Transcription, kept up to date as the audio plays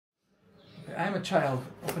I am a child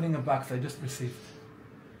opening a box I just received.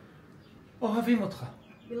 Ohavim otcha.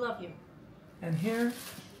 We love you. And here,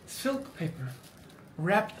 silk paper,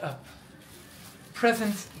 wrapped up.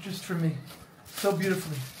 Presents just for me, so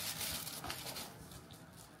beautifully.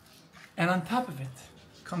 And on top of it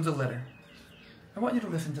comes a letter. I want you to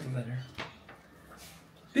listen to the letter.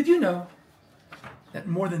 Did you know that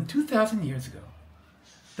more than 2,000 years ago,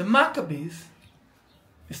 the Maccabees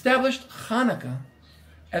established Hanukkah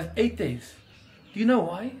as 8 days? Do you know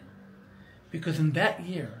why? Because in that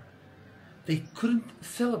year, they couldn't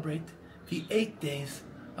celebrate the 8 days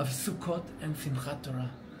of Sukkot and Simchat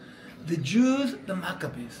Torah. The Jews, the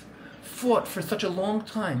Maccabees, fought for such a long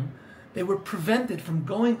time, they were prevented from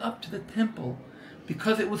going up to the temple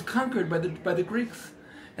because it was conquered by the Greeks.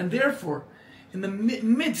 And therefore, in the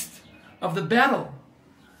midst of the battle,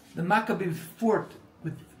 the Maccabees fought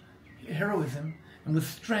with heroism and with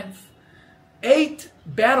strength. 8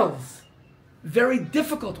 battles, very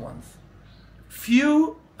difficult ones,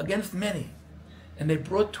 few against many. And they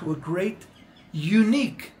brought to a great,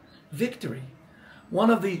 unique victory. One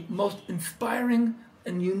of the most inspiring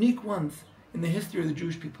and unique ones in the history of the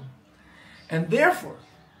Jewish people. And therefore,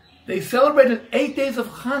 they celebrated 8 days of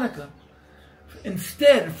Hanukkah,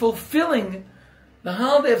 instead fulfilling the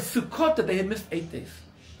holiday of Sukkot that they had missed 8 days.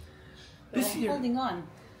 This year, holding on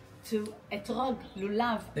to etrog,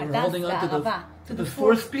 lulav, they were holding on to the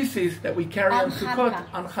 4 species that we carry on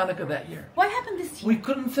Sukkot on Hanukkah that year. What happened this year? We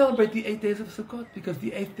couldn't celebrate the 8 days of Sukkot because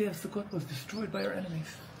the 8th day of Sukkot was destroyed by our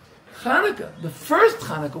enemies. Hanukkah, the first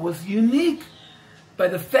Hanukkah, was unique by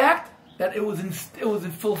the fact that it was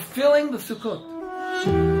fulfilling the Sukkot.